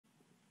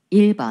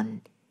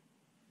1번.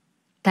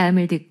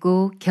 다음을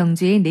듣고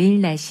경주의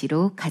내일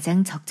날씨로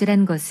가장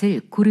적절한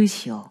것을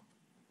고르시오.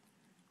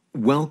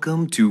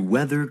 Welcome to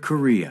Weather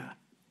Korea.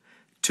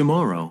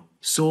 Tomorrow,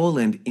 Seoul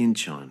and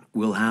Incheon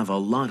will have a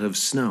lot of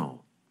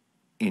snow.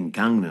 In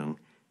Gangneung,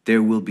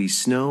 there will be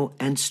snow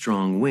and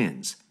strong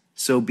winds,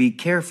 so be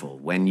careful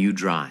when you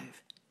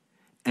drive.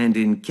 And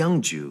in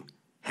Gyeongju,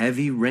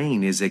 heavy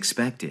rain is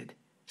expected,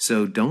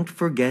 so don't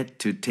forget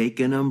to take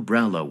an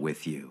umbrella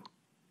with you.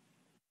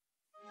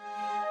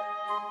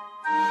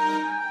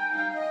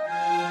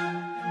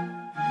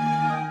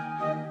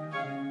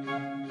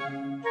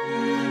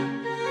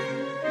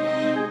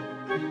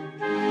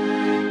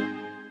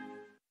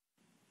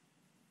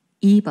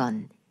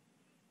 (2번)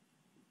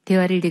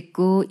 대화를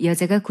듣고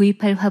여자가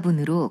구입할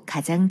화분으로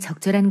가장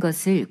적절한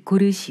것을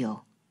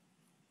고르시오.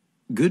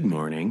 Good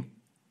morning.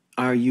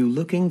 Are you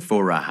looking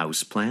for a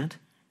houseplant?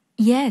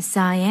 Yes,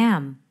 I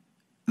am.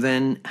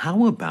 Then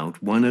how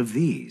about one of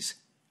these?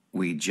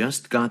 We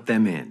just got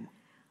them in.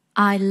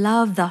 I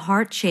love the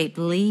heart-shaped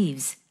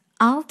leaves.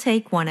 I'll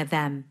take one of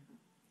them.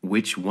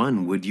 Which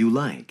one would you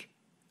like?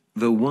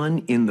 The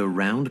one in the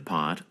round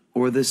pot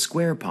or the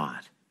square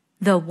pot?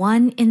 The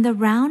one in the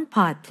round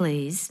pot,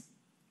 please.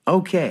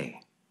 Okay.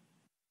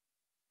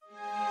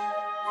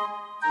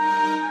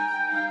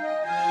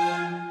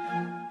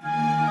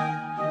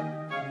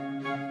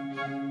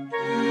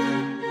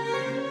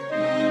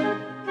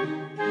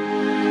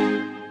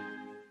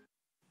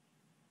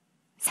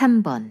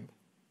 (3번)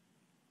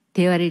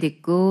 대화를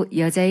듣고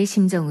여자의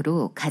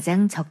심정으로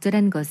가장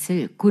적절한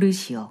것을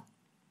고르시오.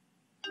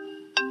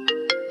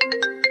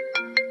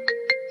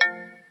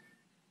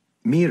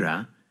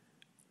 Mira,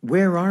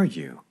 where are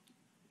you?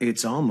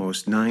 It's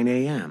almost 9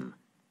 a.m.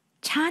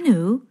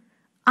 Chanu,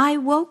 I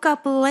woke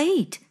up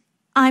late.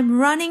 I'm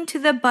running to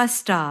the bus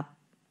stop.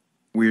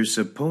 We're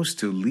supposed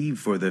to leave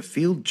for the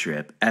field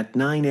trip at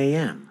 9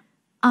 a.m.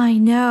 I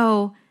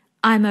know.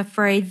 I'm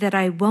afraid that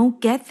I won't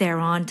get there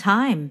on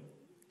time.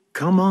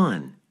 Come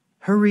on,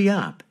 hurry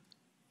up.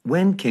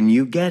 When can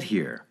you get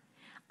here?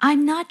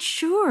 I'm not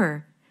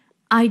sure.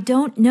 I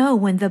don't know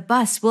when the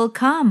bus will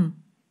come.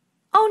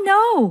 Oh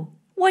no!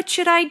 What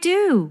should I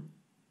do?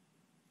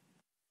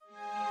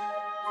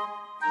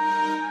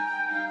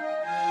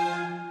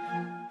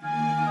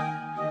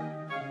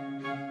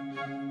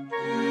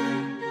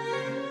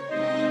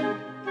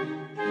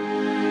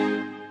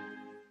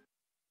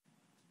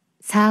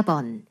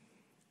 (4번)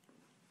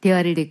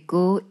 대화를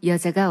듣고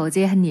여자가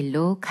어제 한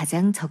일로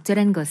가장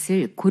적절한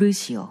것을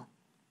고르시오.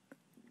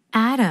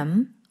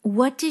 Adam,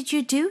 what did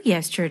you do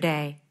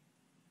yesterday?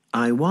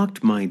 I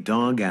walked my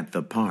dog at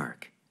the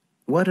park.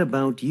 What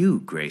about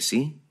you,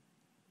 Gracie?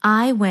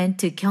 I went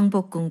to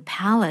Gyeongbokgung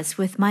Palace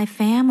with my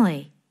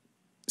family.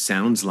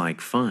 Sounds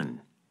like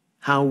fun.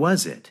 How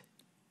was it?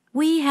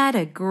 We had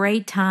a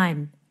great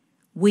time.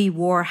 We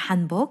wore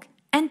hanbok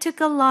and took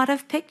a lot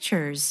of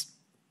pictures.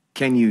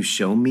 Can you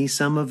show me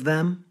some of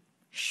them?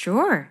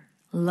 Sure.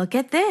 Look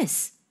at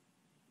this.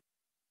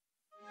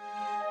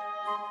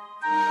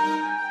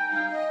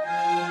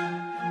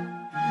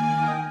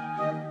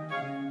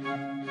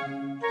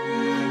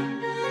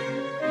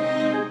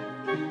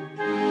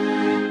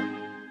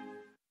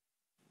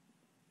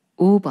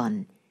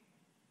 (5번)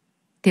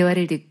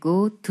 대화를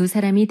듣고 두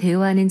사람이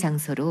대화하는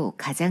장소로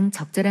가장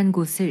적절한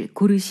곳을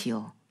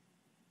고르시오.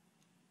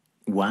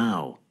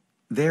 Wow,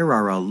 there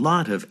are a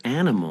lot of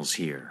animals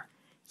here.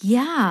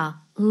 Yeah,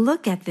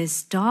 look at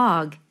this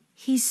dog.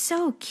 He's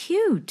so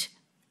cute.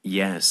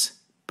 Yes,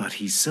 but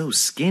he's so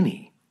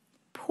skinny.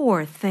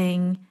 Poor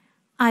thing.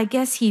 I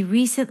guess he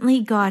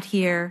recently got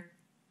here.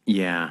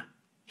 Yeah,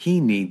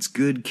 he needs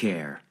good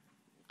care.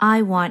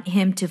 I want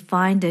him to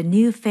find a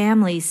new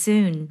family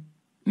soon.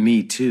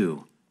 Me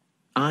too.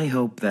 I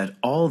hope that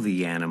all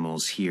the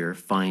animals here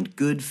find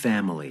good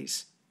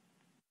families.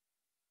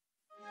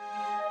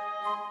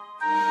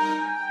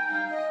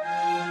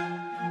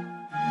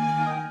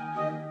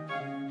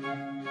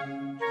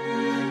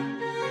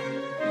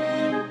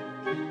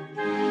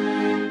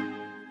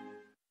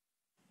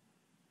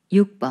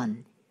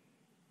 (6번)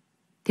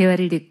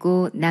 대화를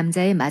듣고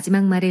남자의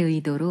마지막 말의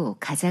의도로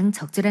가장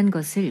적절한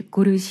것을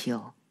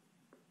고르시오.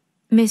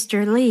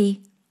 Mr.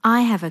 Lee,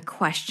 I have a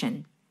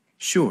question.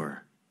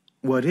 Sure.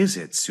 What is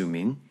it,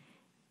 Sumin?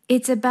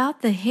 It's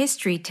about the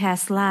history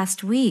test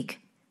last week,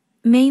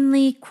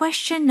 mainly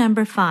question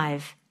number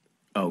 5.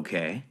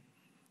 Okay.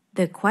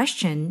 The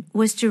question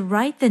was to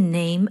write the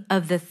name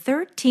of the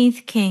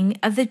 13th king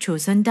of the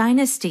Joseon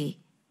dynasty.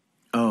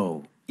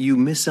 Oh, you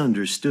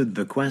misunderstood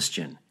the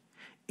question.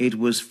 It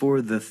was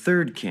for the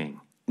third king,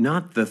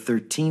 not the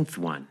 13th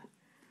one.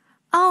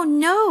 Oh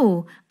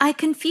no, I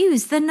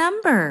confused the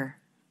number.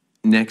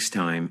 Next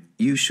time,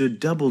 you should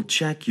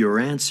double-check your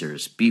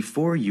answers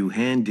before you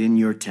hand in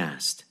your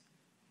test.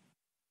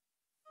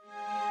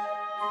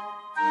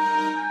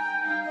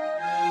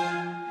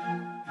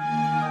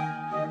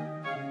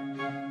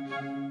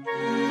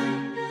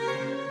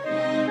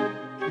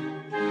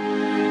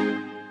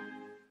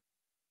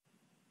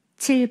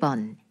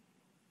 (7번)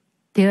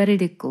 대화를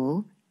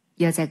듣고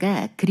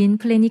여자가 그린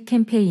플래닛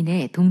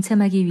캠페인에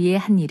동참하기 위해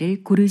한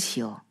일을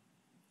고르시오.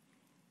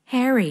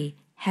 Harry,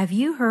 have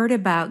you heard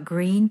about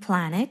Green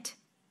Planet?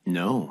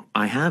 No,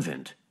 I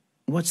haven't.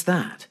 What's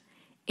that?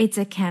 It's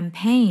a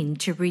campaign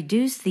to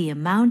reduce the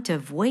amount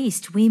of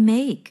waste we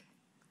make.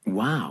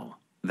 Wow,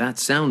 that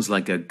sounds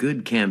like a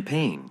good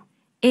campaign.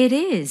 It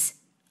is.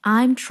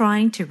 I'm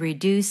trying to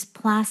reduce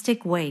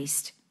plastic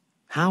waste.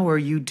 How are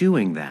you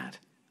doing that?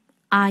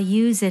 I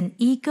use an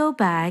eco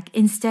bag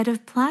instead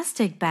of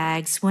plastic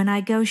bags when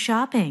I go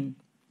shopping.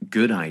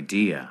 Good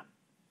idea.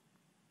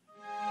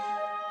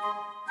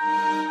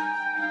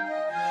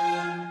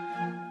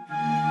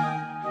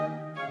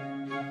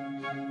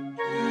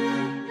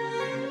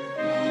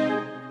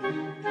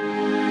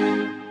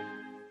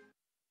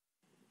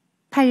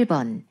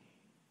 (8번)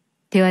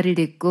 대화를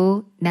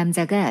듣고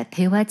남자가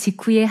대화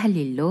직후에 할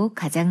일로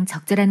가장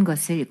적절한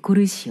것을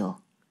고르시오.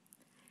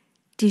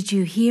 Did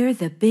you hear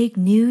the big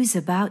news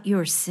about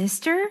your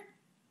sister?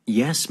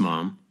 Yes,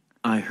 Mom.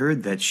 I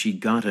heard that she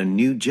got a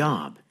new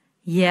job.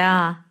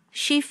 Yeah,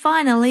 she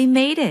finally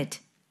made it.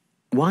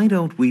 Why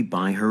don't we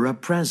buy her a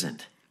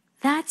present?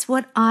 That's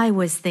what I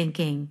was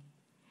thinking.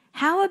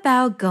 How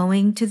about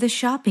going to the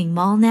shopping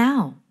mall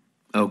now?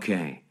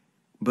 Okay,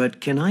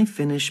 but can I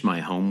finish my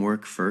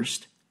homework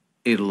first?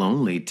 It'll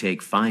only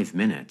take 5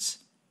 minutes.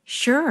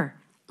 Sure.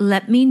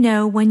 Let me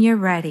know when you're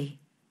ready.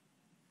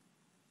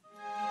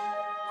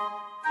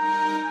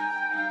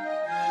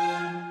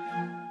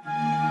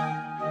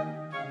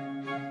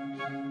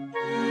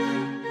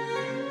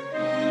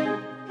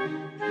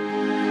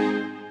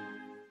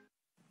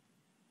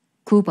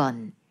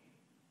 (9번)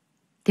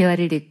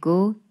 대화를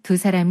듣고 두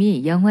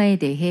사람이 영화에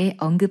대해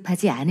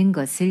언급하지 않은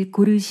것을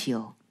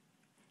고르시오.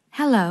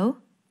 Hello.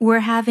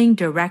 We're having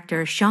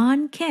director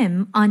Sean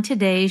Kim on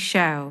today's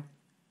show.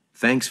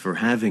 Thanks for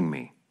having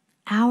me.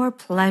 Our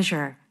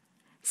pleasure.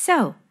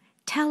 So,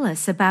 tell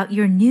us about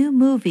your new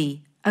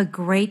movie, A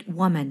Great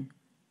Woman.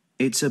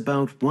 It's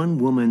about one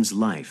woman's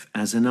life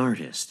as an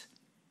artist.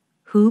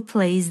 Who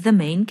plays the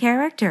main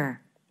character?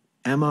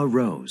 Emma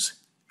Rose.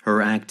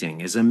 Her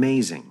acting is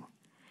amazing.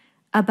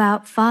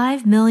 About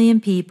 5 million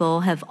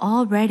people have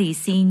already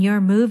seen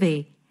your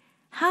movie.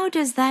 How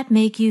does that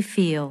make you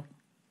feel?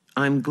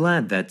 I'm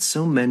glad that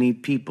so many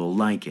people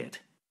like it.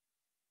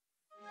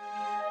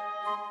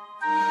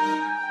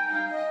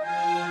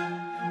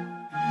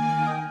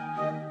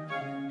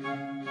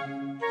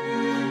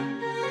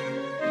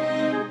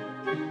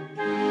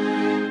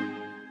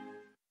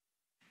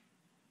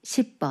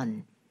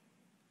 (10번)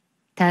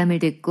 다음을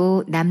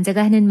듣고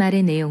남자가 하는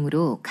말의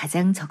내용으로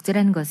가장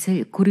적절한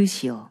것을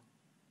고르시오.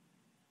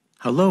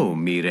 Hello,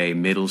 Mire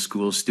Middle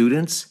School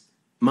students.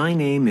 My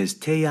name is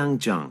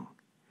Taeyang Jung.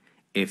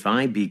 If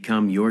I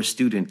become your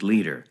student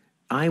leader,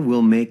 I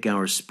will make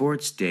our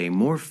sports day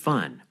more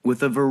fun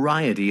with a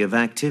variety of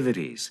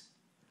activities.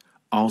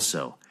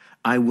 Also,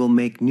 I will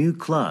make new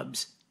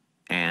clubs,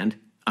 and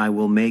I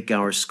will make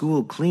our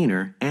school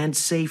cleaner and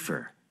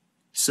safer.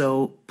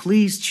 So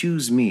please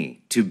choose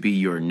me to be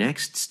your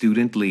next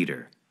student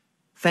leader.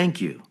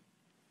 Thank you.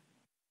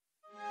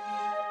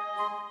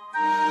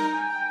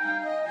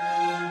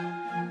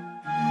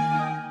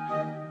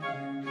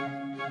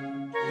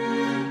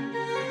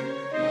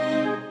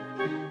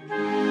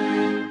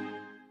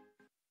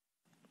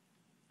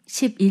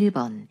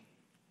 (11번)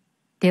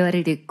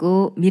 대화를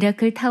듣고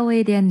미라클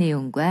타워에 대한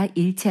내용과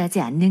일치하지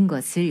않는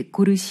것을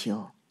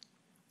고르시오.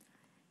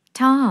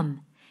 Tom,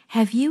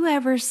 have you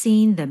ever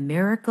seen the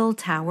Miracle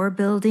Tower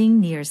building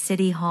near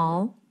City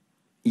Hall?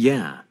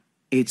 Yeah,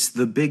 it's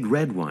the big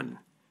red one.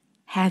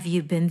 Have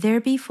you been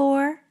there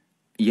before?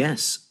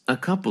 Yes, a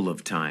couple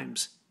of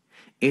times.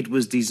 It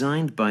was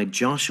designed by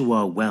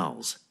Joshua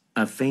Wells,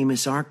 a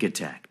famous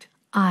architect.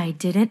 I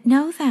didn't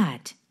know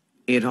that.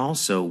 It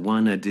also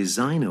won a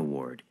design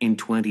award in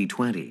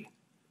 2020.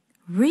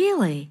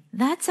 Really?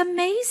 That's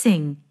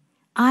amazing.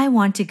 I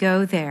want to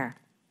go there.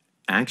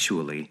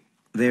 Actually,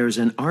 there's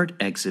an art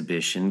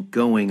exhibition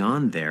going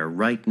on there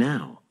right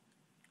now.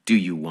 Do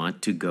you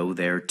want to go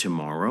there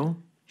tomorrow?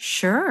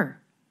 Sure.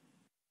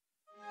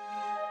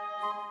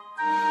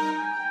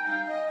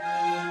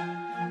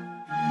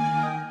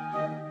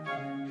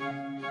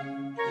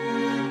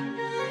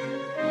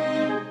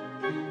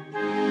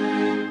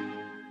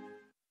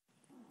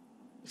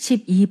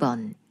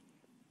 (12번)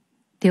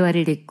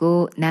 대화를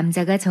듣고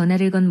남자가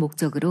전화를 건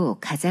목적으로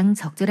가장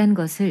적절한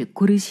것을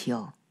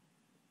고르시오.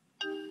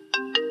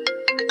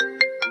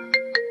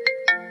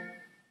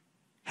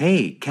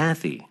 Hey,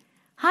 Kathy.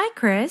 Hi,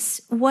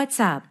 Chris. What's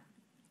up?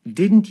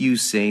 Didn't you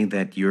say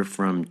that you're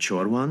from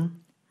Chorwan?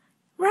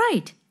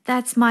 Right.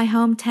 That's my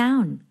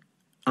hometown.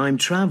 I'm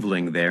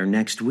traveling there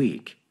next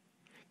week.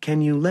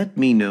 Can you let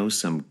me know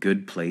some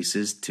good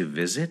places to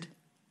visit?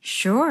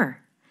 Sure.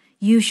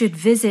 You should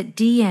visit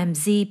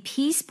DMZ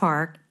Peace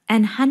Park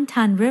and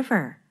Hantan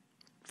River.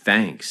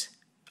 Thanks.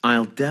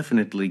 I'll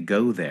definitely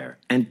go there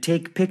and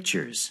take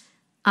pictures.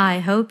 I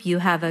hope you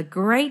have a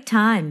great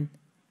time.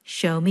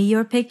 Show me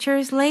your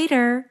pictures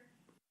later.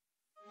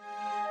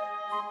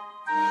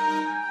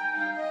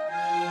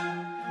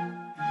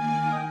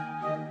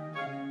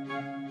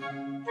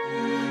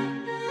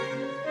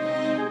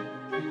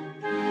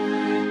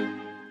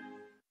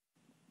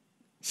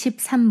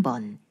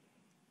 13번.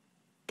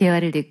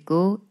 대화를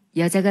듣고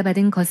여자가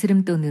받은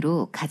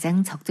거스름돈으로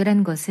가장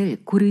적절한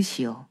것을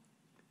고르시오.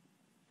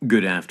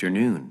 Good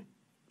afternoon.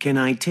 Can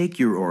I take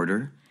your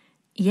order?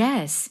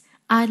 Yes,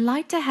 I'd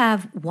like to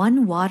have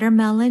 1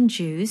 watermelon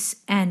juice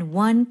and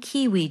 1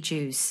 kiwi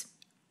juice.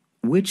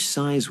 Which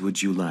size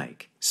would you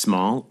like,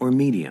 small or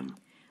medium?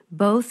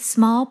 Both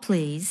small,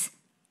 please.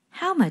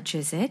 How much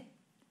is it?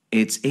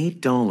 It's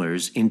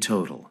 $8 in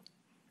total.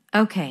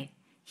 Okay,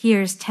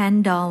 here's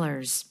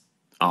 $10.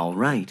 All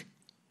right.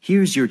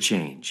 Here's your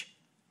change.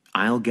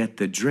 I'll get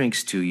the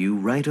drinks to you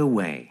right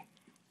away.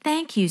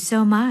 Thank you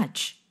so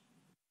much.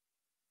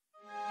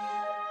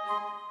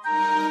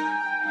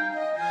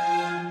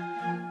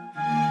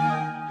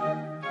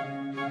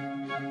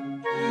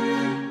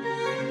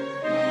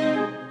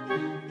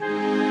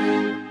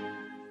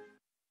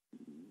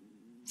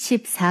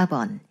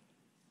 (14번)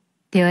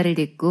 대화를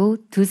듣고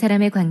두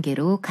사람의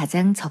관계로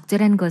가장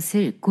적절한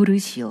것을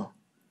고르시오.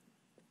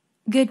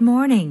 Good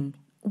morning.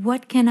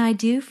 What can I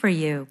do for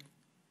you?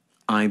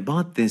 I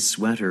bought this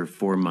sweater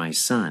for my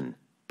son,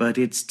 but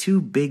it's too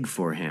big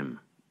for him.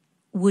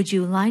 Would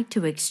you like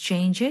to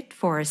exchange it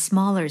for a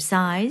smaller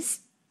size?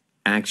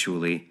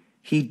 Actually,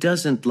 he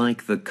doesn't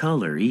like the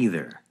color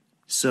either,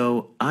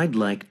 so I'd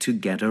like to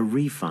get a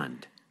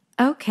refund.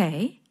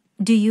 Okay.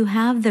 Do you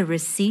have the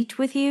receipt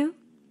with you?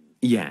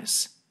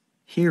 Yes,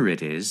 here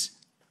it is.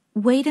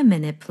 Wait a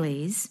minute,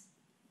 please.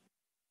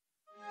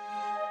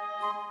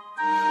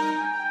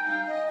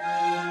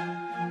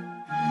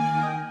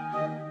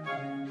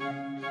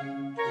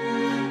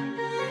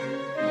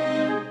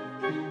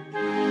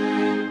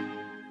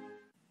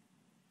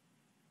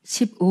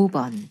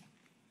 (15번)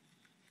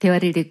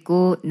 대화를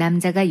듣고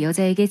남자가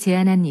여자에게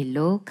제안한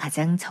일로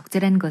가장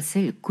적절한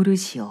것을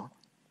고르시오.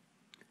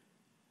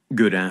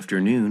 Good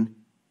afternoon.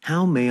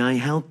 How may I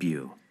help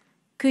you?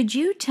 Could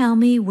you tell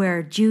me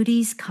where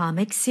Judy's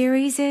comic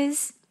series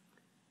is?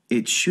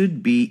 It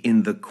should be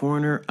in the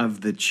corner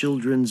of the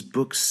children's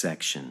books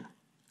section.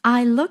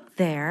 I looked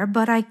there,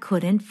 but I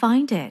couldn't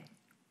find it.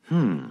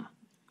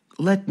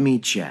 Let me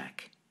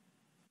check.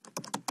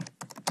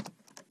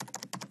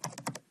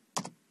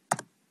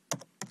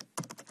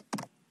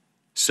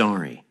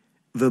 Sorry,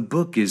 the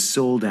book is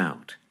sold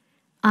out.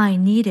 I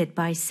need it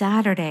by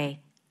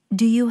Saturday.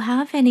 Do you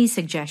have any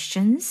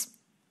suggestions?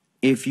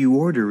 If you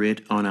order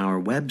it on our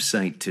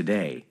website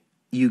today,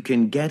 you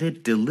can get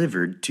it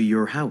delivered to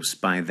your house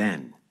by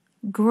then.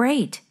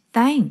 Great,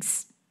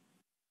 thanks.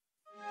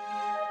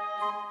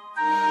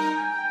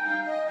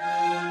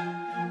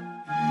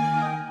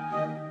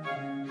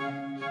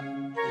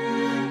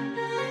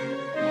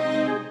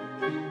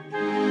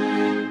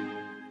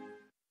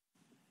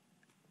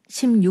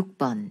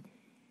 (16번)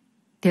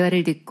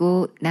 대화를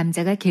듣고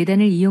남자가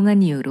계단을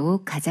이용한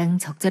이유로 가장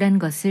적절한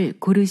것을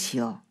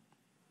고르시오.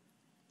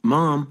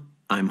 Mom,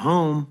 I'm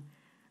home.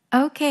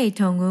 Okay,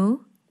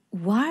 Tongu.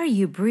 Why are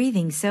you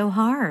breathing so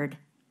hard?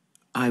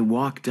 I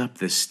walked up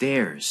the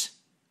stairs.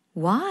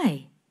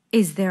 Why?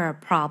 Is there a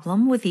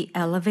problem with the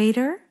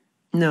elevator?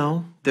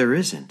 No, there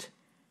isn't.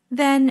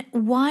 Then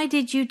why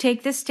did you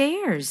take the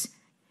stairs?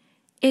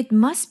 It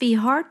must be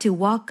hard to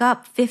walk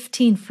up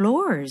 15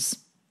 floors.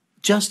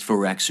 Just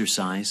for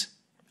exercise.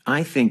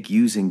 I think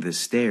using the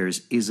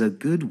stairs is a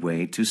good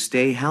way to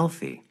stay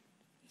healthy.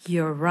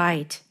 You're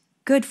right.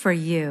 Good for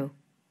you.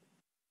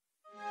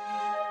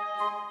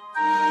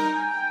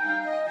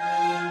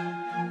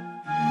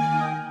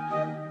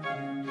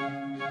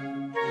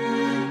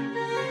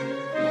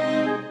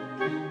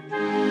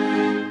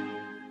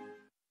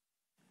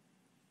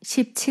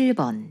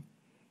 (17번)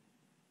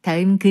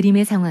 다음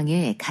그림의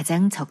상황에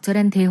가장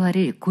적절한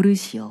대화를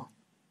고르시오.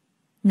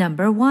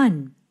 Number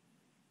 1.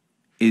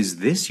 Is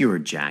this your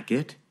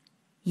jacket?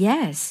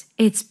 Yes,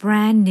 it's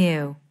brand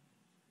new.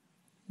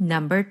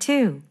 Number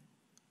 2.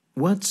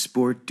 What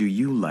sport do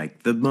you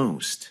like the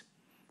most?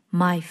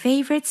 My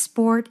favorite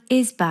sport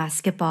is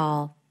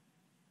basketball.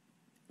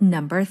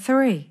 Number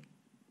 3.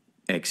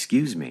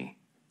 Excuse me,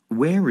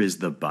 where is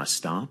the bus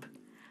stop?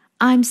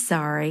 I'm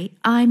sorry,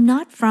 I'm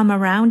not from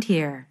around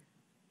here.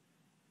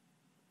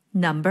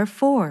 Number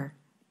 4.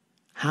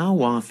 How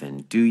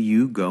often do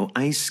you go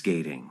ice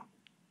skating?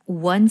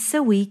 Once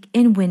a week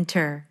in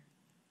winter.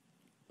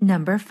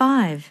 Number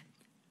 5.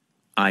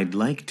 I'd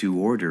like to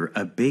order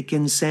a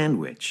bacon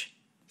sandwich.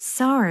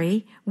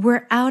 Sorry,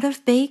 we're out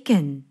of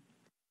bacon.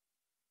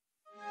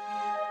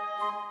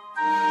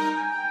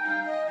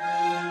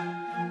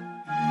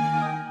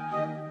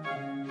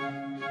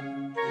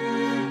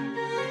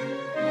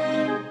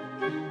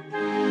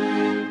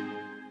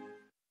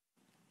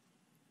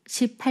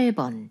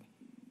 (18번)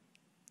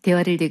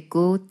 대화를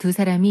듣고 두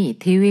사람이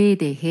대회에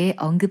대해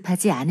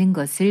언급하지 않은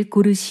것을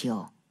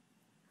고르시오.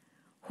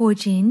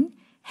 Ho-jin,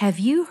 have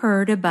you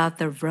heard about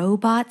the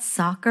Robot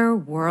Soccer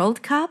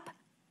World Cup?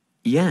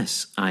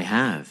 Yes, I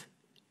have.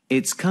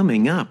 It's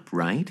coming up,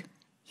 right?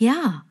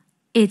 Yeah,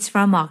 it's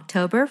from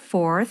October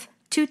 4th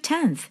to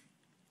 10th.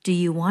 Do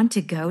you want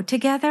to go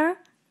together?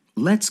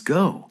 Let's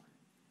go.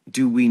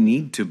 Do we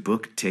need to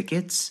book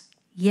tickets?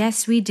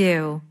 Yes, we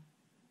do.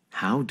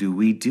 How do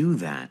we do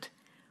that?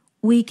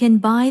 We can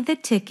buy the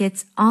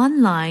tickets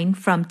online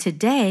from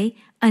today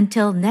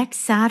until next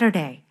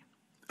Saturday.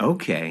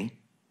 Okay.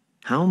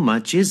 How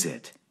much is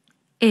it?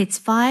 It's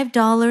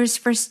 $5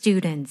 for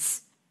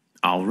students.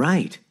 All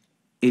right.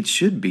 It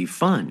should be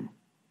fun.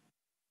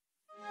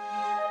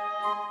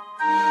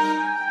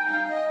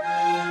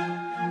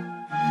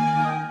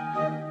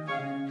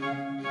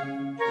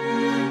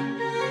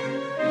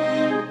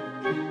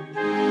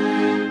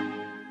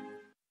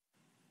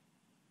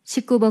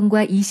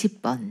 (19번과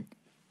 20번)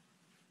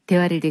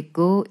 대화를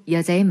듣고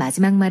여자의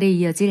마지막 말에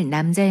이어질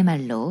남자의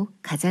말로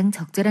가장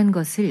적절한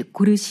것을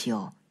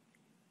고르시오.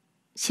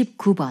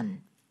 19번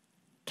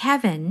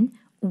Kevin,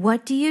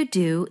 what do you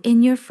do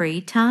in your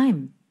free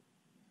time?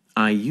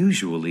 I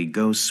usually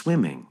go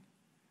swimming.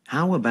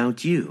 How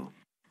about you?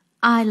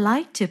 I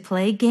like to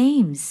play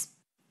games.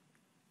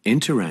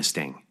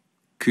 Interesting.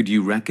 Could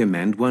you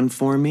recommend one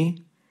for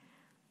me?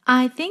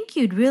 I think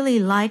you'd really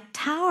like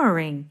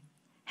towering.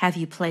 Have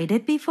you played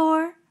it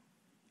before?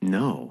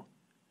 No.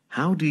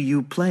 How do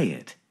you play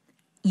it?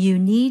 You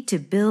need to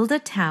build a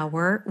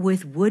tower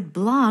with wood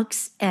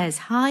blocks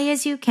as high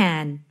as you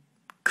can.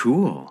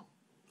 Cool.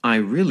 I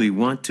really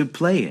want to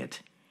play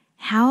it.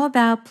 How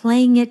about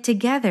playing it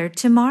together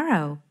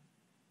tomorrow?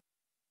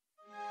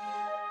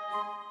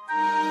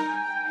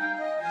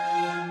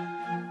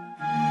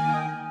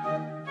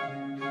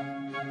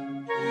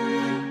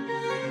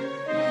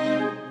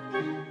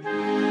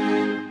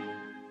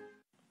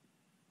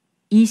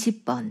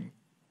 (20번)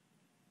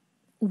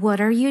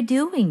 What are you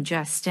doing,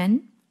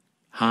 Justin?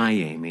 Hi,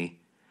 Amy.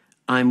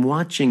 I'm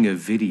watching a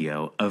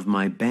video of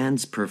my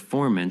band's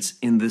performance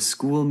in the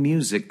school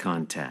music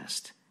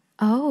contest.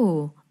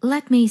 Oh,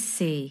 let me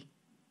see.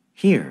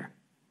 Here,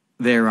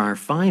 there are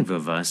 5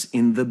 of us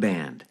in the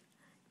band.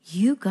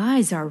 You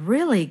guys are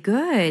really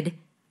good.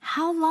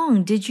 How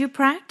long did you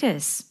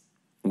practice?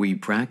 We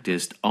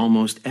practiced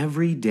almost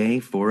every day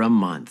for a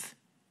month.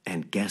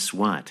 And guess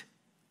what?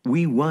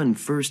 We won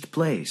first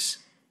place.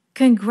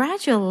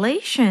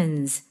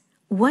 Congratulations!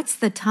 What's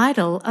the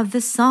title of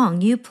the song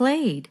you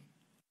played?